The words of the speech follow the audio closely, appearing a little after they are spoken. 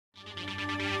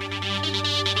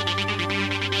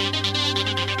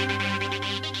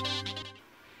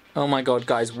Oh my god,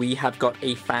 guys, we have got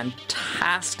a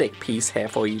fantastic piece here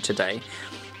for you today.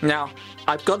 Now,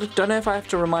 don't know if I have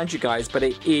to remind you guys, but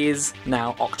it is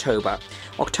now October.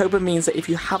 October means that if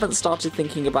you haven't started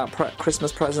thinking about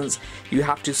Christmas presents, you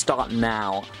have to start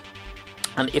now.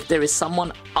 And if there is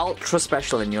someone ultra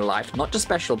special in your life, not just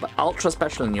special, but ultra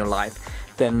special in your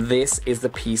life, then this is the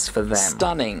piece for them.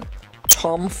 Stunning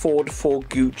Tom Ford for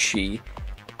Gucci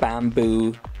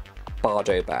bamboo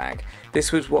Bardot bag.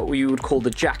 This was what we would call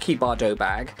the Jackie Bardot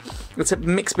bag. It's a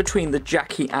mix between the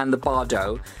Jackie and the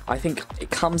Bardot. I think it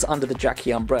comes under the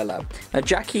Jackie umbrella. Now,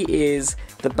 Jackie is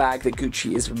the bag that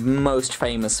Gucci is most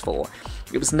famous for.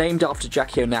 It was named after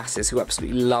Jackie Onassis, who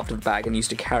absolutely loved the bag and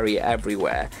used to carry it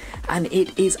everywhere. And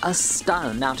it is a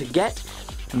stun. Now, to get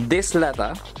this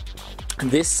leather,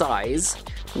 this size,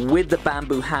 with the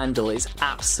bamboo handle is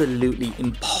absolutely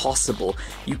impossible.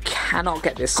 You cannot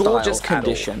get this gorgeous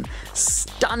condition.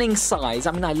 Stunning size.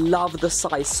 I mean, I love the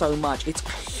size so much. It's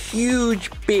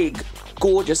huge, big,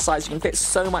 gorgeous size. You can fit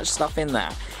so much stuff in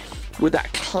there with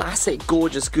that classic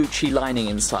gorgeous Gucci lining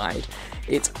inside.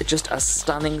 It's just a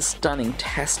stunning, stunning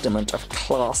testament of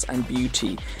class and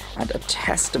beauty, and a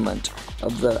testament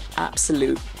of the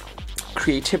absolute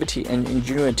creativity and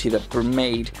ingenuity that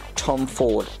made Tom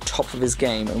Ford top of his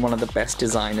game and one of the best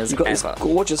designers ever. You've got this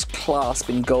gorgeous clasp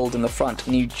in gold in the front,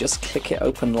 and you just click it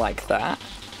open like that.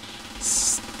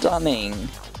 Stunning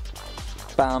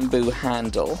bamboo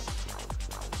handle,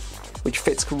 which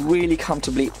fits really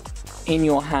comfortably in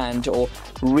your hand or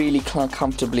really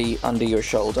comfortably under your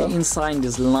shoulder. The inside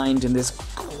is lined in this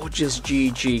gorgeous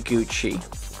GG Gucci.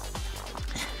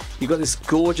 You've got this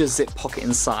gorgeous zip pocket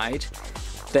inside.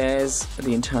 There's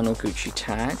the internal Gucci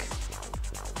tag.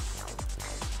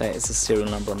 There is the serial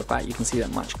number on the back. You can see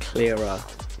that much clearer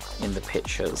in the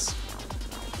pictures.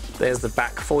 There's the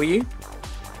back for you.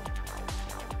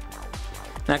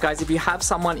 Now guys, if you have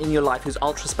someone in your life who's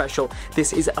ultra special,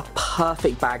 this is a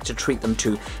perfect bag to treat them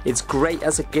to. It's great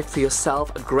as a gift for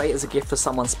yourself, great as a gift for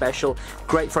someone special,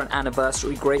 great for an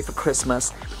anniversary, great for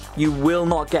Christmas. You will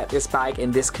not get this bag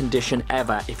in this condition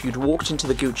ever. If you'd walked into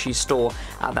the Gucci store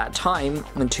at that time,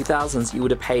 in the 2000s, you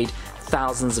would have paid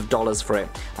thousands of dollars for it.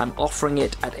 I'm offering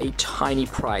it at a tiny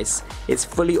price. It's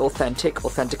fully authentic,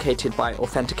 authenticated by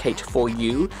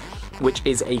Authenticate4You, which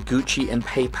is a Gucci and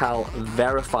PayPal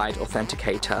verified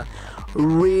authenticator.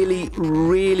 Really,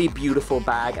 really beautiful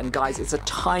bag, and guys, it's a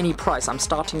tiny price. I'm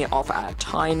starting it off at a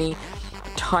tiny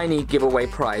giveaway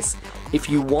price. If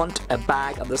you want a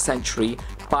bag of the century,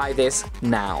 buy this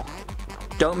now.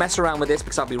 Don't mess around with this,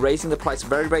 because I'll be raising the price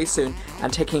very, very soon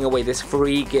and taking away this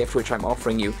free gift which I'm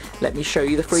offering you. Let me show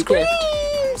you the free gift.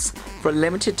 For a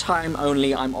limited time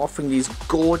only, I'm offering these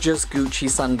gorgeous Gucci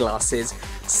sunglasses,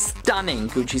 stunning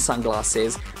Gucci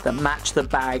sunglasses that match the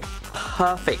bag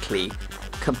perfectly,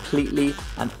 completely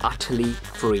and utterly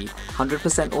free.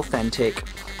 100% authentic.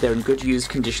 They're in good used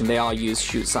condition. They are used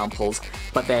shoot samples,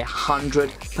 but they're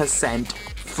 100%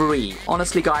 free.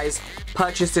 Honestly guys,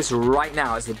 purchase this right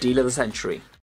now as the deal of the century.